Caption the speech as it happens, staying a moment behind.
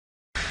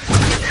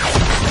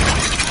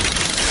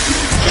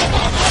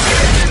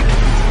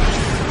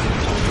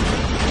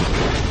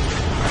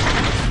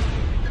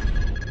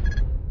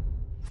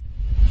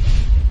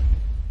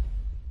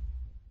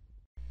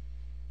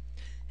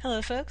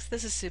Hello folks,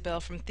 this is Sue Bell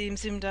from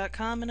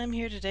themezoom.com, and I'm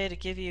here today to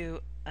give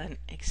you an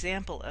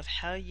example of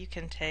how you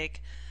can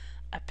take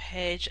a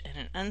page in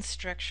an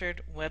unstructured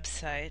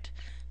website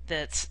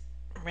that's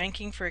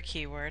ranking for a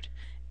keyword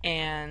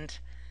and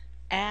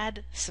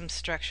add some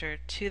structure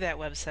to that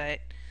website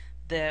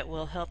that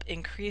will help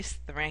increase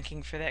the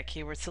ranking for that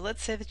keyword. So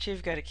let's say that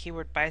you've got a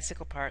keyword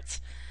bicycle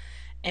parts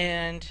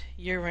and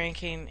you're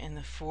ranking in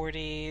the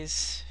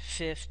 40s,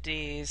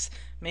 50s,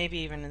 maybe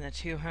even in the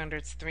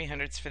 200s,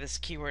 300s for this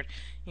keyword.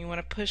 You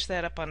want to push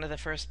that up onto the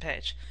first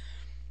page.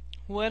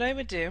 What I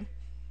would do,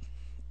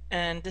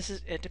 and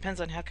it depends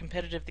on how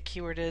competitive the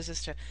keyword is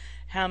as to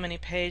how many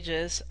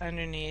pages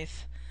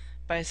underneath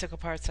bicycle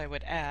parts I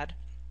would add,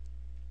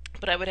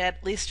 but I would add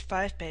at least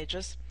 5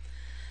 pages,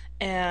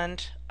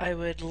 and I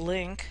would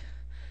link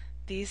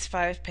these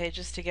 5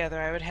 pages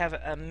together. I would have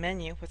a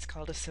menu, what's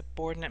called a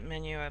subordinate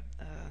menu,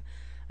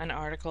 an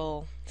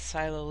article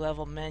silo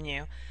level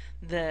menu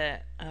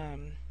that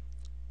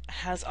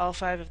has all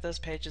 5 of those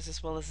pages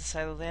as well as the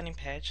silo landing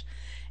page,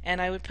 and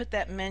I would put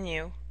that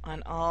menu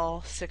on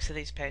all 6 of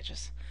these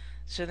pages.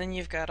 So then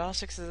you've got all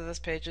 6 of those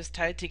pages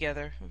tied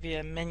together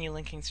via menu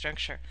linking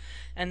structure.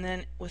 And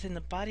then within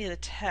the body of the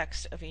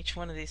text of each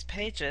one of these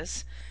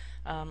pages,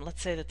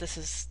 let's say that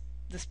this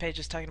page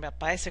is talking about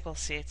bicycle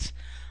seats,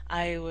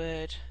 I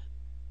would,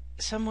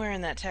 somewhere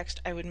in that text,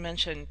 I would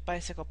mention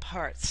bicycle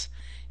parts,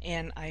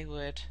 and I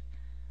would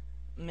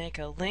make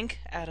a link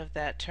out of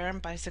that term,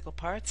 bicycle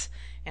parts,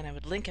 and I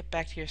would link it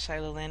back to your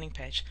silo landing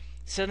page.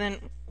 So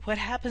then what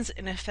happens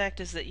in effect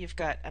is that you've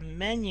got a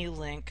menu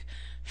link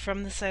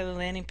from the silo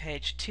landing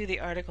page to the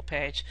article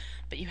page,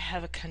 but you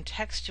have a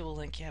contextual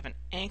link, you have an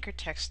anchor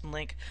text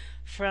link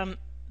from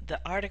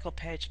the article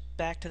page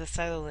back to the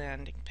silo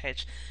landing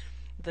page.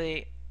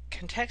 The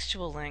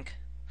contextual link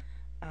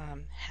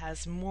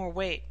has more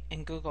weight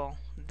in Google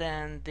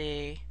than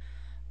the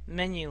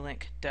menu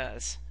link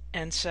does,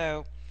 and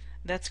so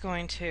that's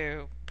going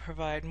to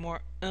provide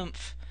more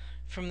oomph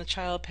from the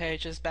child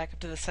pages back up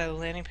to the silo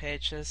landing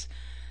pages,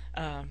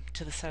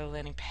 to the silo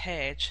landing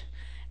page,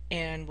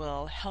 and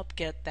will help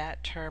get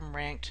that term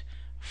ranked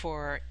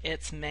for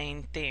its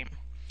main theme.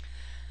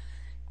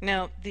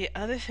 Now, the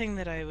other thing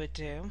that I would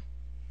do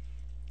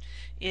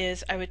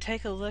is I would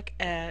take a look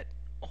at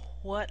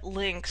what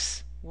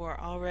links were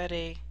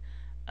already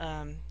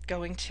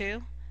going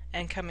to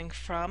and coming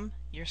from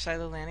your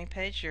silo landing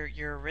page,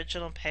 your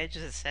original page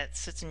that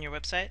sits in your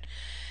website,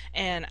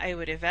 and I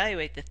would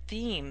evaluate the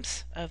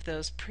themes of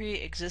those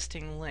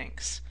pre-existing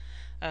links,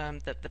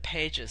 the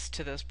pages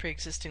to those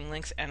pre-existing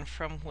links and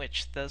from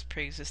which those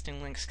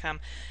pre-existing links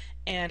come.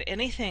 And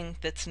anything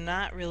that's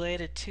not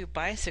related to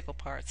bicycle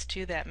parts,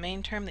 to that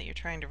main term that you're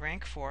trying to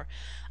rank for,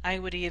 I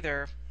would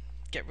either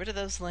get rid of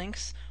those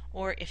links,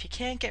 or if you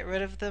can't get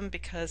rid of them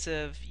because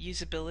of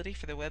usability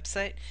for the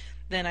website,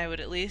 then I would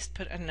at least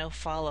put a no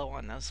follow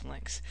on those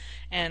links.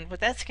 And what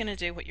that's going to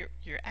do, what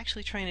you're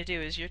actually trying to do,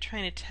 is you're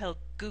trying to tell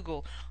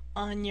Google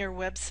on your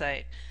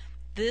website,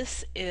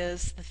 this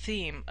is the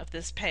theme of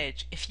this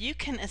page. If you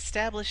can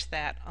establish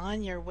that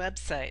on your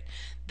website,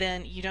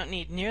 then you don't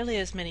need nearly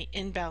as many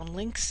inbound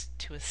links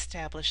to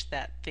establish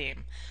that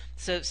theme.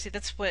 So see,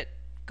 that's what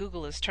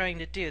Google is trying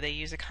to do. They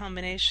use a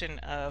combination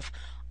of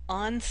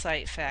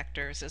on-site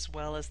factors as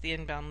well as the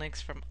inbound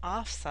links from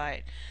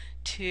off-site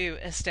to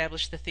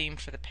establish the theme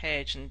for the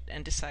page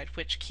and decide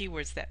which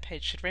keywords that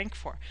page should rank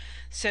for.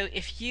 So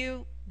if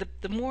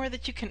the more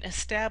that you can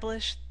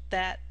establish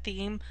that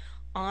theme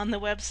on the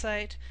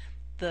website,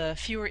 the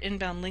fewer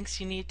inbound links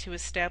you need to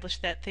establish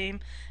that theme.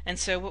 And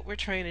so what we're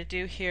trying to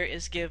do here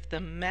is give the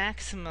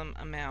maximum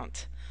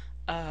amount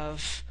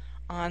of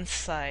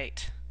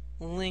on-site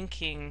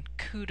linking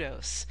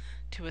kudos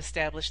to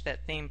establish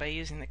that theme by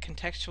using the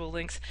contextual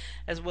links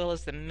as well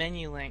as the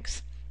menu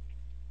links,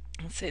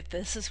 and say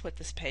this is what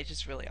this page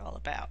is really all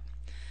about.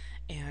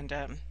 And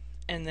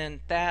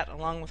then that,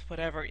 along with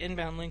whatever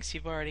inbound links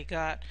you've already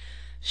got,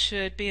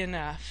 should be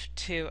enough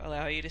to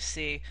allow you to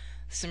see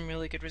some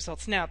really good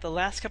results. Now, the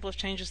last couple of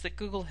changes that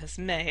Google has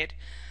made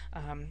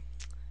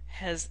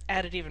has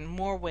added even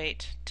more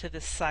weight to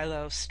the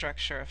silo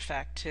structure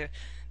effect.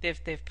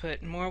 They've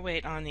put more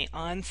weight on the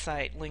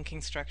on-site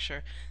linking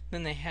structure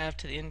than they have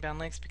to the inbound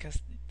links, because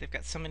they've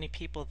got so many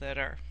people that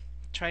are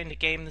trying to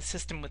game the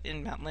system with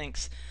inbound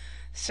links.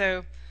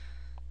 So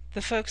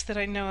the folks that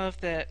I know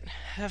of that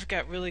have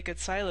got really good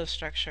silo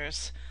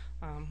structures,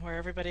 where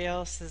everybody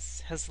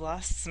else has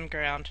lost some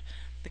ground,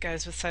 the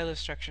guys with silo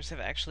structures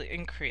have actually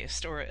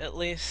increased, or at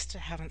least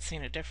haven't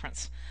seen a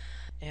difference.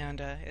 And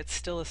it's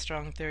still a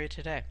strong theory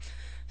today.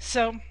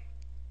 So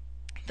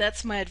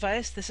that's my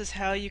advice. This is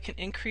how you can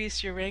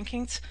increase your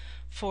rankings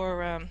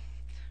for an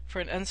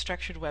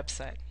unstructured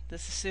website.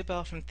 This is Sue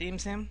Bell from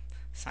ThemeZoom,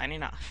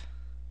 signing off.